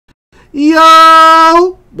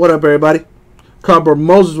Yo! What up, everybody? Cardboard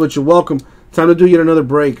Moses with you. Welcome. Time to do yet another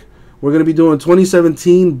break. We're going to be doing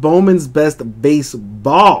 2017 Bowman's Best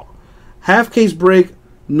Baseball. Half case break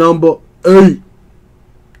number 8.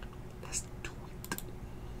 Let's do it.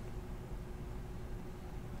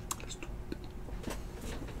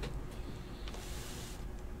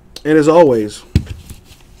 And as always,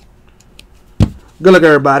 good luck,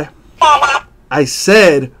 everybody. I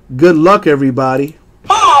said, good luck, everybody.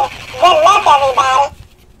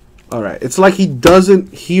 Alright, it's like he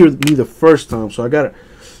doesn't hear me the first time, so I gotta...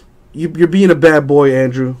 You're being a bad boy,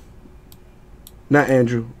 Andrew. Not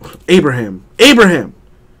Andrew. Abraham. Abraham!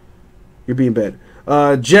 You're being bad.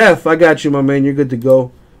 Jeff, I got you, my man. You're good to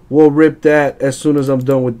go. We'll rip that as soon as I'm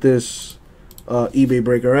done with this eBay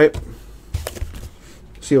break, alright?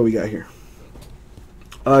 See what we got here.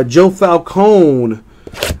 Joe Falcone.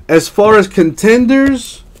 As far as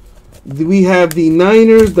contenders, we have the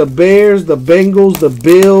Niners, the Bears, the Bengals, the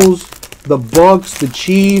Bills, the Bucks, the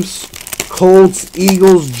Chiefs, Colts,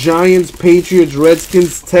 Eagles, Giants, Patriots,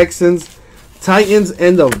 Redskins, Texans, Titans,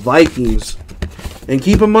 and the Vikings. And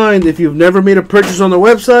keep in mind, if you've never made a purchase on the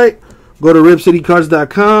website, go to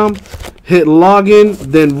ripcitycards.com, hit login,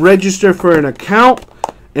 then register for an account,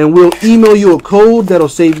 and we'll email you a code that'll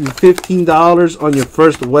save you $15 on your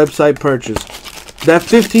first website purchase. That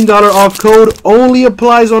 $15 off code only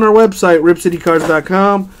applies on our website,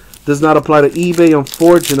 ripcitycards.com. Does not apply to eBay,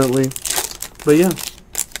 unfortunately. But yeah.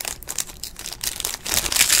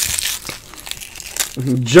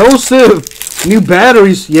 Joseph, new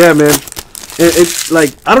batteries. Yeah, man. It's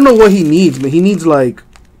like, I don't know what he needs, man. He needs like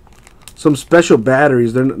some special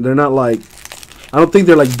batteries. They're not like, I don't think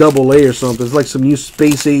they're like AA or something. It's like some new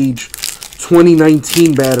Space Age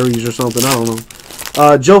 2019 batteries or something. I don't know.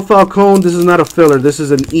 Joe Falcone, this is not a filler. This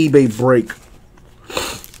is an eBay break.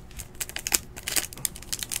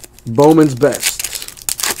 Bowman's Best.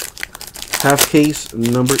 Half case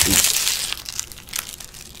number 8.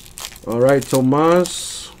 Alright,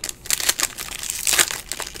 Tomas.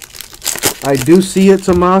 I do see it,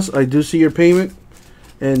 Tomas. I do see your payment.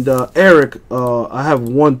 And Eric, I have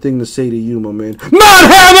one thing to say to you, my man. Not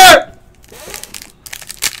have it!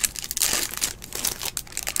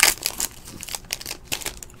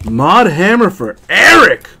 Mod Hammer for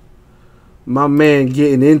Eric. My man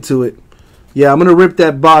getting into it. Yeah, I'm going to rip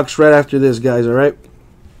that box right after this, guys, all right?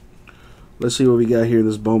 Let's see what we got here in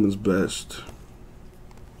this Bowman's Best.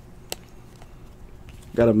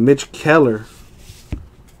 Got a Mitch Keller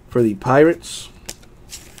for the Pirates.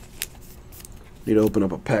 Need to open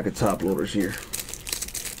up a pack of top loaders here.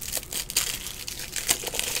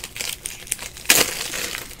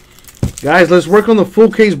 Guys, let's work on the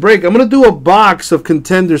full case break. I'm going to do a box of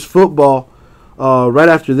Contenders football right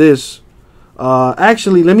after this.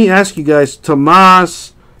 Actually, let me ask you guys,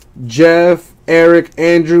 Tomas, Jeff, Eric,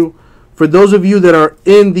 Andrew, for those of you that are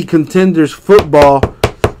in the Contenders football,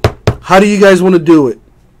 how do you guys want to do it?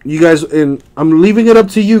 You guys, and I'm leaving it up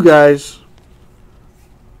to you guys.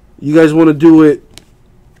 You guys want to do it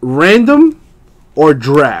random or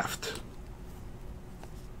draft?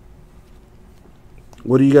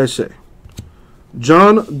 What do you guys say?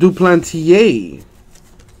 John Duplantier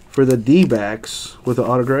for the D-backs with an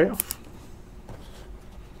autograph.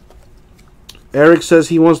 Eric says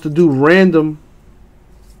he wants to do random.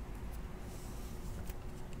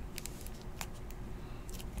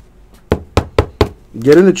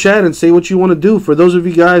 Get in the chat and say what you want to do. For those of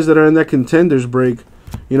you guys that are in that Contenders break,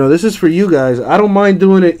 you know, this is for you guys. I don't mind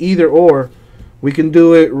doing it either or. We can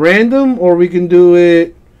do it random or we can do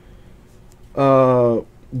it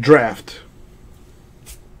draft.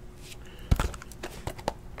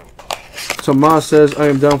 Tomas says, I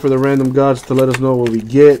am down for the random gods to let us know what we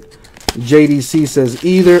get. JDC says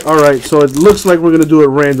either. Alright, so it looks like we're going to do it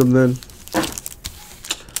random then.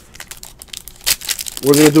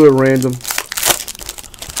 We're going to do it random.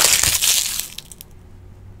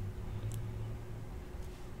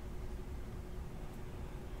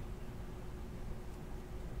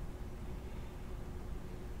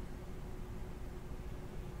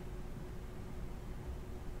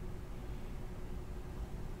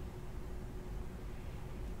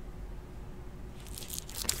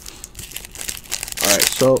 Alright,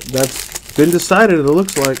 so that's been decided, it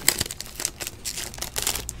looks like.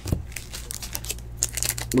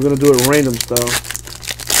 We're going to do it random style.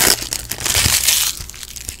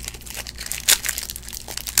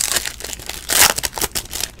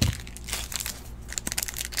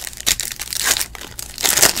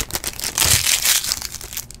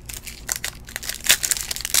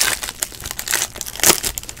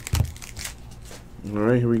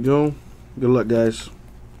 Alright, here we go. Good luck, guys.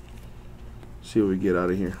 See what we get out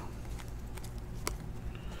of here.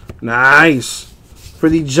 Nice. For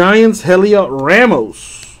the Giants, Helia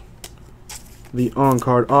Ramos. The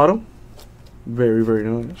on-card auto. Very, very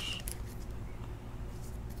nice.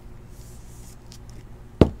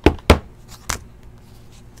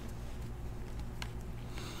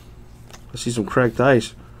 I see some cracked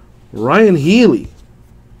ice. Ryan Healy.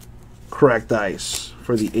 Cracked ice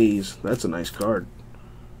for the A's. That's a nice card.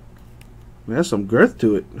 It has some girth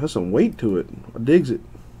to it. It has some weight to it. I digs it.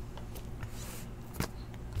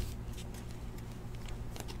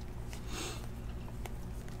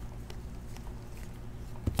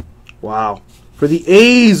 Wow. For the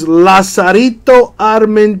A's, Lazarito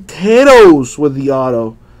Armenteros with the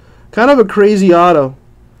auto. Kind of a crazy auto.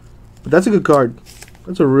 But that's a good card.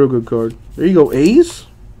 That's a real good card. There you go, A's.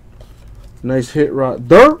 Nice hit right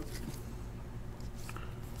there.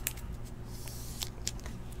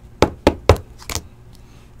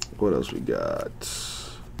 What else we got?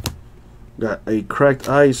 Got a cracked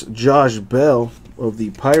ice Josh Bell of the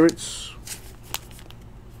Pirates.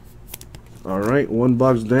 Alright, one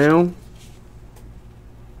box down.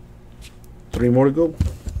 3 more to go.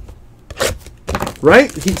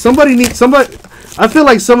 Right? Somebody needs somebody. I feel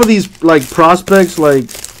like some of these like prospects, like,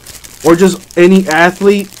 or just any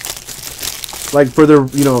athlete, like for their,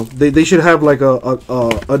 you know, they should have like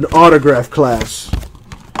an autograph class.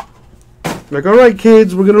 Like, all right,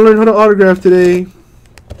 kids, we're gonna learn how to autograph today.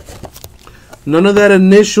 None of that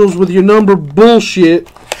initials with your number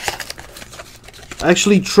bullshit.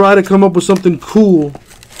 Actually, try to come up with something cool.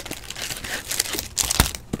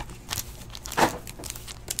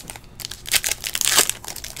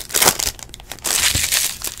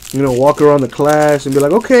 You know, walk around the class and be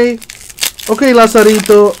like, okay,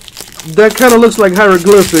 Lazarito, that kind of looks like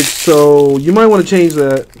hieroglyphics, so you might want to change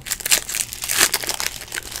that.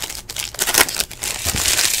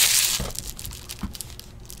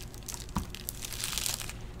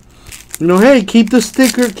 You know, hey, keep the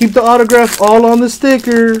sticker, keep the autograph all on the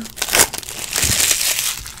sticker.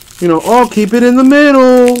 You know, oh, keep it in the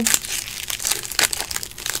middle.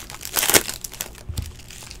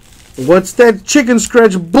 What's that chicken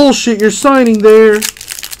scratch bullshit you're signing there?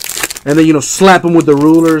 And then, you know, slap them with the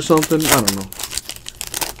ruler or something. I don't know.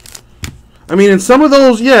 I mean, in some of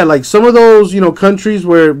those, yeah, like some of those, you know, countries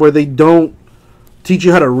where they don't teach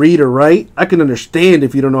you how to read or write, I can understand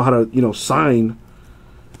if you don't know how to, you know, sign.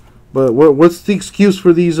 But what's the excuse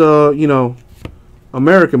for these, you know,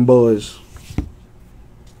 American boys?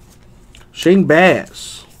 Shane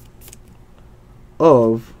Bass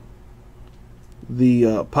of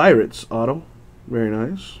the Pirates auto. Very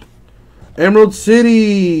nice. Emerald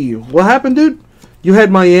City. What happened, dude? You had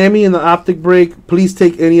Miami in the optic break. Please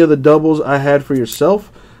take any of the doubles I had for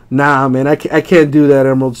yourself. Nah, man, I can't do that,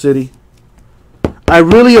 Emerald City. I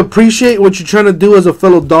really appreciate what you're trying to do as a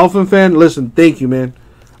fellow Dolphin fan. Listen, thank you, man.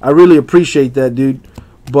 I really appreciate that, dude.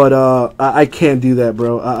 But I can't do that,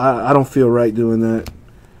 bro. I don't feel right doing that.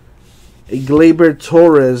 A Gleyber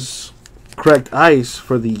Torres cracked ice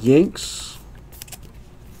for the Yanks.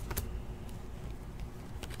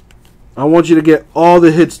 I want you to get all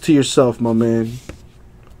the hits to yourself, my man.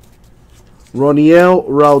 Roniel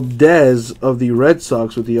Raldez of the Red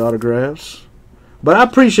Sox with the autographs. But I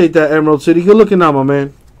appreciate that, Emerald City. Good looking out, my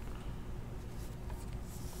man.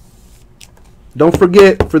 Don't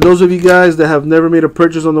forget, for those of you guys that have never made a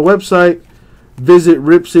purchase on the website, visit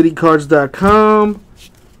ripcitycards.com,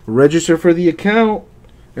 register for the account,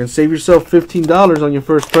 and save yourself $15 on your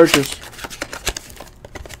first purchase.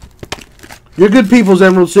 You're good peoples,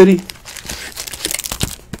 Emerald City.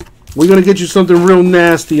 We're going to get you something real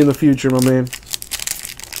nasty in the future, my man.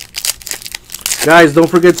 Guys, don't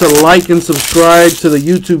forget to like and subscribe to the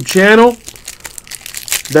YouTube channel.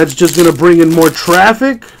 That's just going to bring in more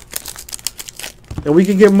traffic. And we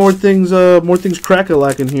can get more things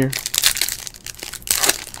crack-a-lack in here.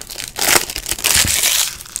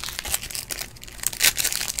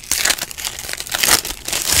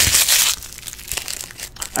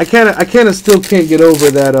 I kind of still can't get over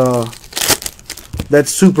that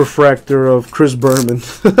super fractor of Chris Berman.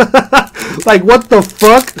 Like, what the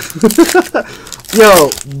fuck? yo,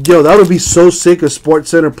 that would be so sick if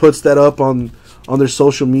SportsCenter puts that up on their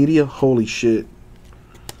social media. Holy shit.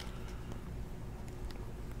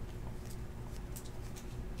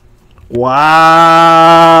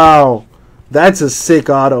 Wow. That's a sick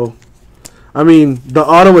auto. I mean, the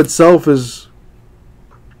auto itself is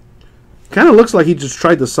kind of looks like he just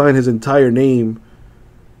tried to sign his entire name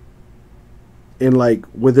in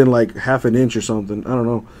within half an inch or something. I don't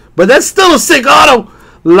know. But that's still a sick auto.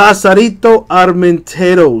 Lazarito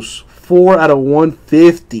Armenteros, 4 out of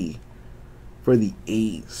 150 for the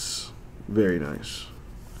A's. Very nice.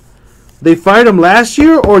 They fired him last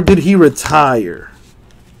year, or did he retire?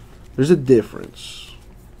 There's a difference.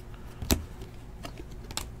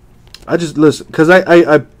 I just listen because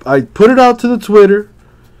I put it out to the Twitter.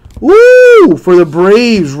 Woo! For the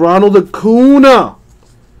Braves, Ronald Acuna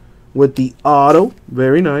with the auto.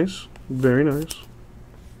 Very nice. Very nice.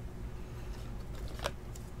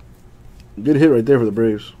 Good hit right there for the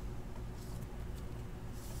Braves.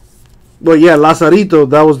 Well, yeah, Lazarito,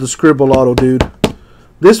 that was the scribble auto, dude.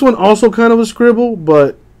 This one also kind of a scribble,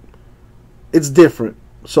 but it's different.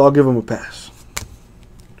 So I'll give him a pass.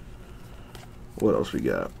 What else we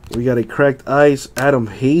got? We got a cracked ice, Adam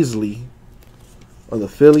Hazley of the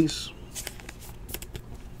Phillies.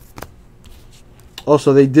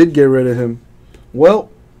 Also, they did get rid of him.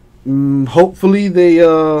 Well, hopefully they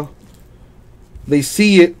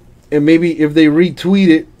see it, and maybe if they retweet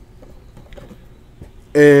it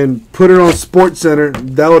and put it on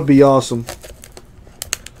SportsCenter, that would be awesome.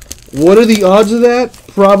 What are the odds of that?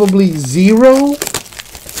 Probably 0.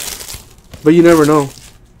 But you never know.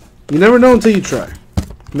 You never know until you try.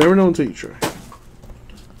 Never know until you try.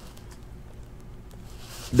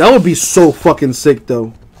 That would be so fucking sick,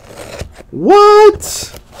 though.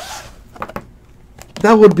 What?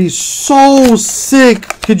 That would be so sick.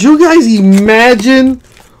 Could you guys imagine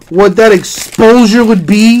what that exposure would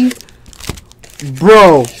be?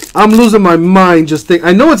 Bro, I'm losing my mind just think.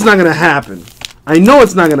 I know it's not going to happen. I know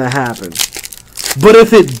it's not going to happen. But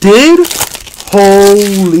if it did,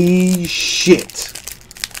 holy shit.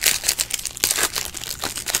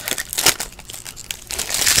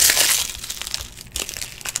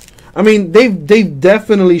 I mean, they've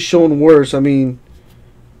definitely shown worse. I mean,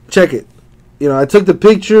 check it. You know, I took the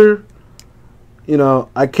picture. You know,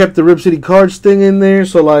 I kept the Rip City Cards thing in there.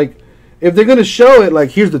 So, like, if they're going to show it, like,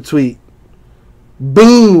 here's the tweet.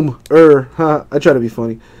 Boom. I try to be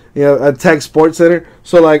funny. You know, attack SportsCenter.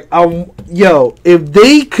 So, like, yo, if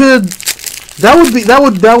they could,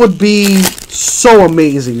 that would be so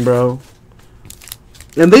amazing, bro.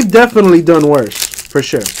 And they've definitely done worse, for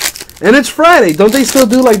sure. And it's Friday. Don't they still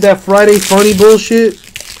do, like, that Friday funny bullshit?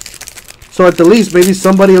 So, at the least, maybe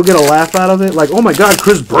somebody will get a laugh out of it. Like, oh, my God,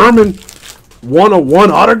 Chris Berman won a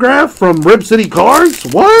 1 autograph from Rip City Cards?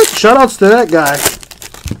 What? Shoutouts to that guy.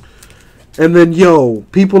 And then, yo,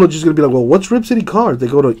 people are just going to be like, well, what's Rip City Cards? They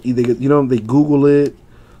go to, they Google it.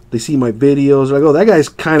 They see my videos. They're like, oh, that guy's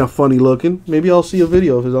kind of funny looking. Maybe I'll see a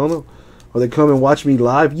video of his, I don't know. Or they come and watch me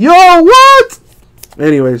live. Yo, what?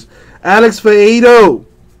 Anyways, Alex Faedo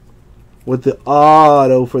with the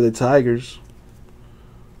auto for the Tigers.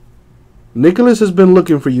 Nicholas has been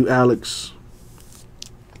looking for you, Alex.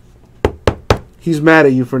 He's mad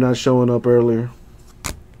at you for not showing up earlier.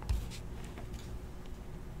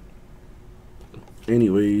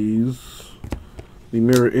 Anyways, the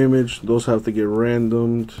mirror image, those have to get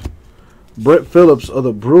randomed. Brett Phillips of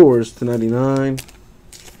the Brewers to 99.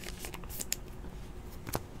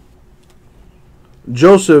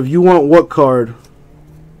 Joseph, you want what card?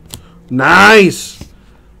 Nice.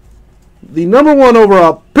 The #1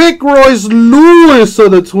 overall pick, Royce Lewis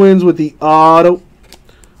of the Twins with the auto.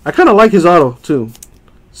 I kind of like his auto too.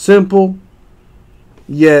 Simple,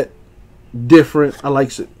 yet different. I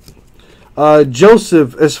likes it.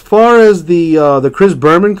 Joseph, as far as the Chris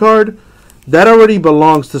Berman card, that already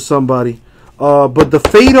belongs to somebody. But the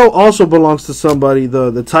Fado also belongs to somebody,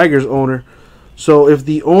 the Tigers owner. So if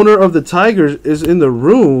the owner of the Tigers is in the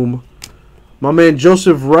room, my man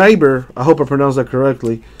Joseph Reiber, I hope I pronounced that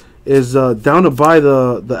correctly, is down to buy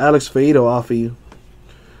the Alex Fado off of you.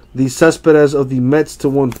 The Cespedes of the Mets to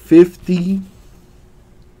 150.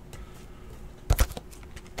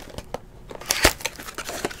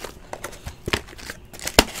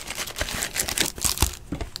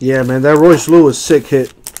 Yeah, man, that Royce Lewis sick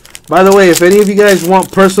hit. By the way, if any of you guys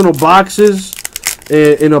want personal boxes,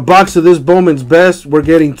 in a box of this Bowman's Best, we're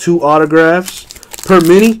getting 2 autographs per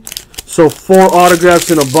mini. So 4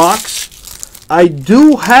 autographs in a box. I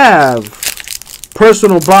do have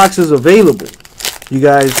personal boxes available, you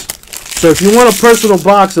guys. So if you want a personal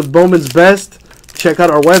box of Bowman's Best, check out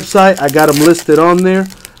our website. I got them listed on there.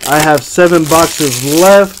 I have 7 boxes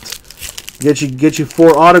left. Get you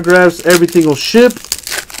 4 autographs. Everything will ship.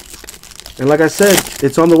 And like I said,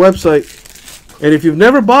 it's on the website. And if you've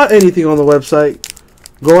never bought anything on the website,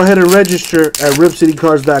 go ahead and register at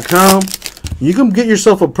ripcitycards.com. You can get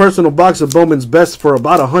yourself a personal box of Bowman's Best for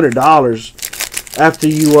about $100 after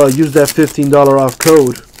you use that $15 off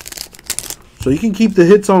code. So you can keep the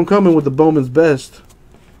hits on coming with the Bowman's Best.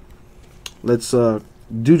 Let's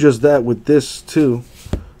do just that with this too.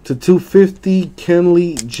 To 250,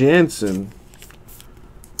 Kenley Jansen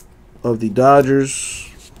of the Dodgers.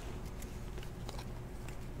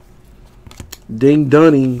 Ding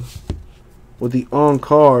Dunning with the on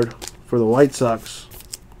card for the White Sox.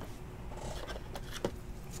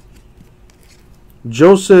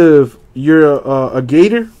 Joseph, you're a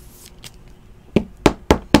Gator?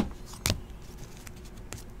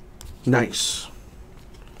 Nice.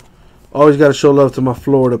 Always got to show love to my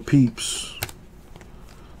Florida peeps.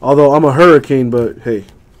 Although I'm a Hurricane, but hey.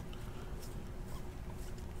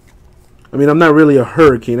 I mean, I'm not really a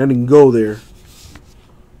Hurricane. I didn't go there.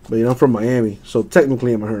 But, you know, I'm from Miami, so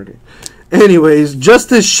technically I'm a Hurricane. Anyways,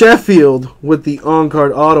 Justice Sheffield with the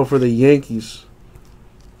on-card auto for the Yankees.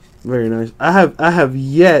 Very nice. I have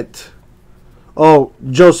yet. Oh,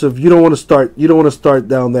 Joseph, you don't want to start. You don't want to start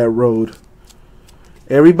down that road.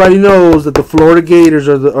 Everybody knows that the Florida Gators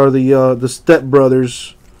are the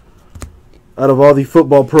stepbrothers out of all the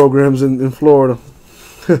football programs in Florida.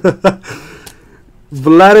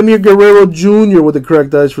 Vladimir Guerrero Jr. with the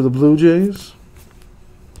correct eyes for the Blue Jays.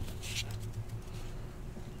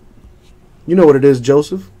 You know what it is,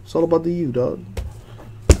 Joseph. It's all about the U, dog.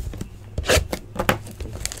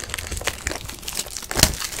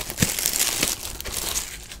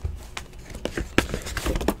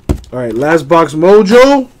 All right, last box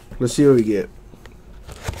mojo. Let's see what we get.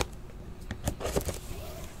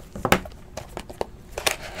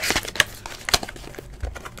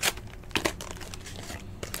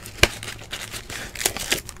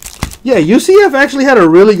 Yeah, UCF actually had a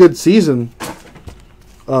really good season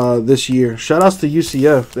this year. Shout outs to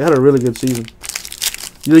UCF. They had a really good season.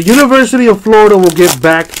 The University of Florida will get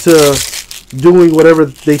back to doing whatever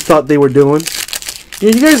they thought they were doing.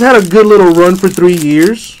 You guys had a good little run for 3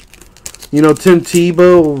 years. You know, Tim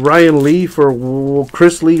Tebow, Ryan Leaf, or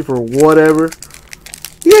Chris Leaf, or whatever.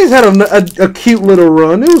 You guys had a cute little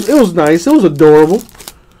run. It was nice. It was adorable.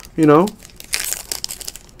 You know.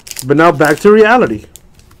 But now back to reality.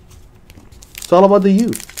 It's all about the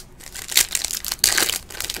youth.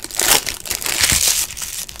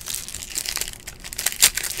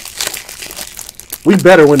 We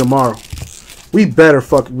better win tomorrow. We better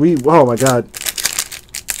oh my God.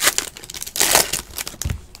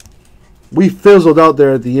 We fizzled out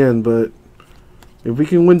there at the end, but if we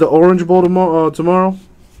can win the Orange Bowl tomorrow,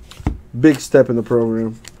 big step in the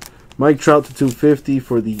program. Mike Trout to 250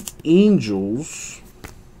 for the Angels.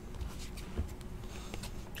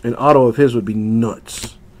 An auto of his would be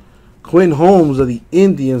nuts. Quinn Holmes of the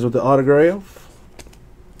Indians with the autograph.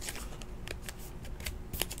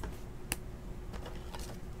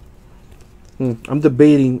 I'm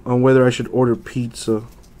debating on whether I should order pizza.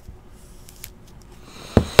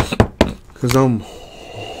 Because I'm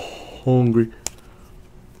hungry.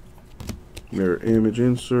 Mirror image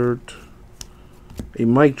insert. A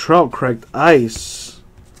Mike Trout cracked ice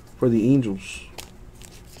for the Angels.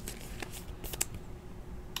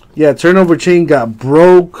 Yeah, turnover chain got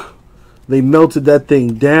broke. They melted that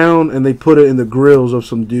thing down and they put it in the grills of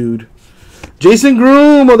some dude. Jason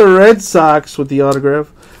Groom of the Red Sox with the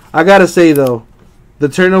autograph. I gotta say though, the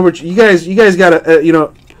turnover. You guys gotta you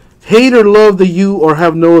know, hate or love the U or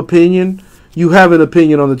have no opinion. You have an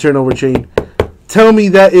opinion on the turnover chain. Tell me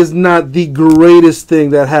that is not the greatest thing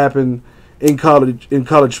that happened in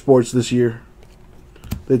college sports this year.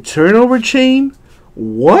 The turnover chain?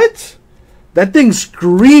 What? That thing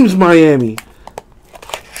screams Miami.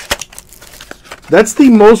 That's the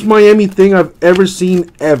most Miami thing I've ever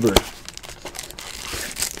seen ever.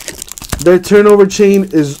 Their turnover chain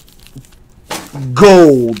is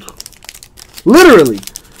gold. Literally.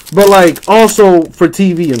 But like also for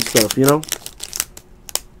TV and stuff, you know?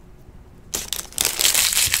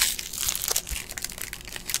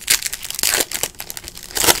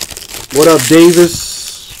 What up, Davis?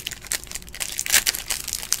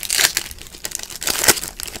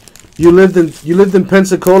 You lived in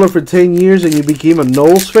Pensacola for 10 years and you became a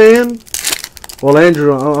Knowles fan? Well,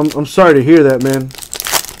 Andrew, I'm sorry to hear that, man.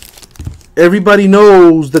 Everybody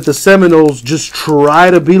knows that the Seminoles just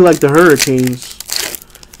try to be like the Hurricanes.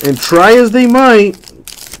 And try as they might,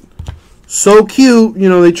 so cute, you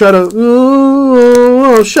know, they try to,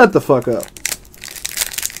 oh, shut the fuck up.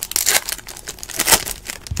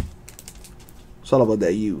 It's all about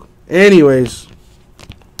that you. Anyways,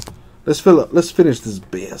 let's finish this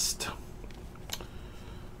best.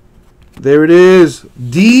 There it is.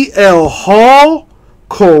 DL Hall,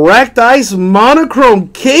 correct ice monochrome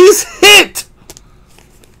case hit.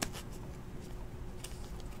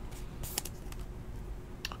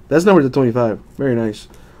 That's number 25. Very nice.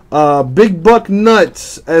 Big Buck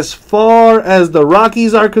Nuts. As far as the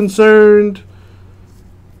Rockies are concerned,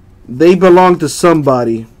 they belong to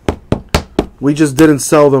somebody. We just didn't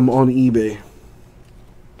sell them on eBay.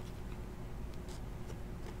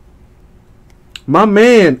 My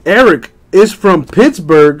man, Eric is from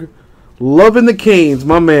Pittsburgh. Loving the Canes,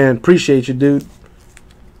 my man. Appreciate you, dude.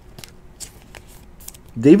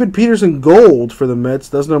 David Peterson gold for the Mets.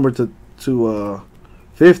 That's numbered to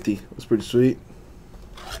 50. That's pretty sweet.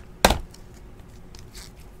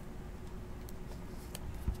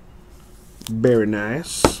 Very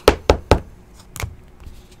nice.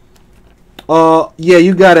 Yeah,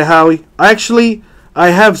 you got it, Howie. Actually, I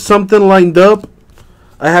have something lined up.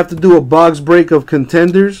 I have to do a box break of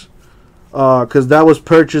contenders, because that was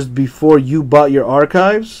purchased before you bought your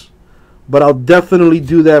archives. But I'll definitely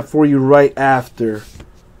do that for you right after,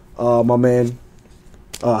 my man,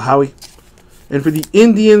 Howie. And for the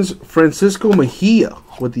Indians, Francisco Mejia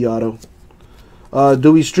with the auto.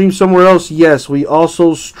 Do we stream somewhere else? Yes, we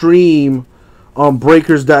also stream on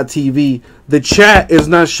breakers.tv. The chat is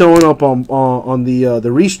not showing up on the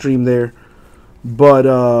restream there, but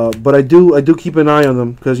I do keep an eye on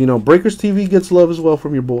them, because you know Breakers TV gets love as well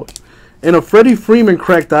from your boy. And a Freddie Freeman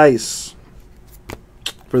cracked ice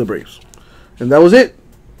for the Braves. And that was it.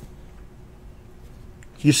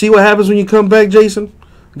 You see what happens when you come back, Jason?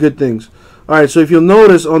 Good things. All right, so if you'll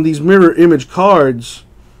notice on these mirror image cards,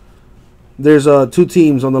 there's two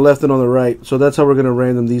teams on the left and on the right. So that's how we're going to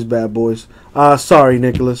random these bad boys. Sorry,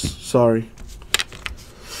 Nicholas. Sorry.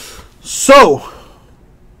 So,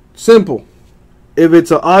 simple. If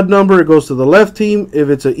it's an odd number, it goes to the left team. If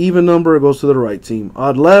it's an even number, it goes to the right team.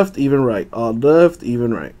 Odd left, even right. Odd left,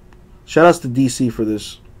 even right. Shout outs to DC for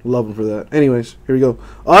this. Love him for that. Anyways, here we go.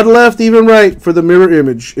 Odd left, even right for the mirror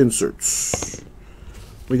image inserts.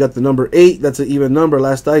 We got the number 8. That's an even number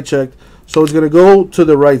last I checked. So it's going to go to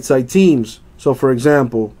the right side teams. So, for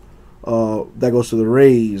example, that goes to the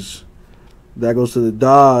Rays. That goes to the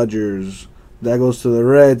Dodgers. That goes to the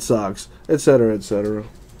Red Sox, etc., etc.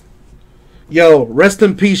 Yo, rest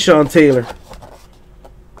in peace, Sean Taylor.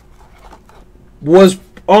 Was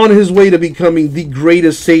on his way to becoming the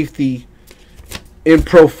greatest safety in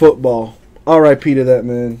pro football. R.I.P. to that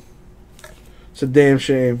man. It's a damn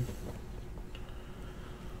shame.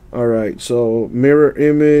 All right, so mirror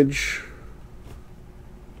image.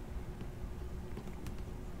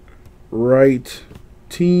 Right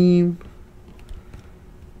team.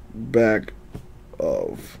 Back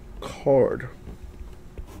of card.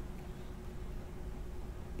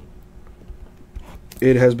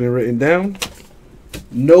 It has been written down,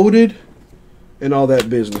 noted, and all that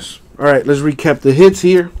business. All right, let's recap the hits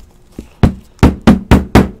here.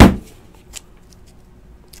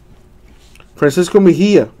 Francisco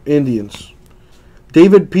Mejia, Indians.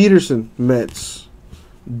 David Peterson, Mets.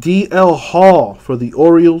 D.L. Hall for the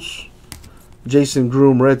Orioles. Jason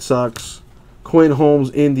Groom, Red Sox. Quinn Holmes,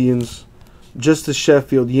 Indians. Justice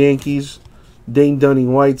Sheffield, Yankees. Dane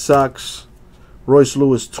Dunning, White Sox. Royce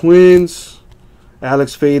Lewis, Twins.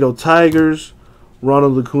 Alex Fado, Tigers.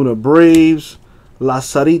 Ronald Lacuna, Braves.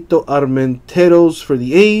 Lazarito Armenteros for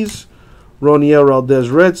the A's. Roniel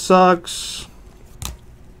Valdez, Red Sox.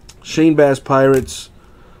 Shane Bass, Pirates.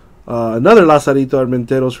 Another Lazarito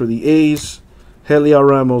Armenteros for the A's. Heliot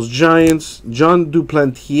Ramos, Giants. John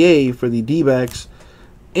Duplantier for the D-backs.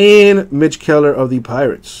 And Mitch Keller of the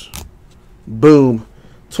Pirates. Boom.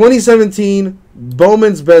 2017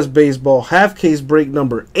 Bowman's Best Baseball half case break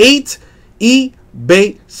number 8.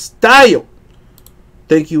 eBay style.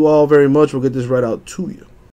 Thank you all very much. We'll get this right out to you.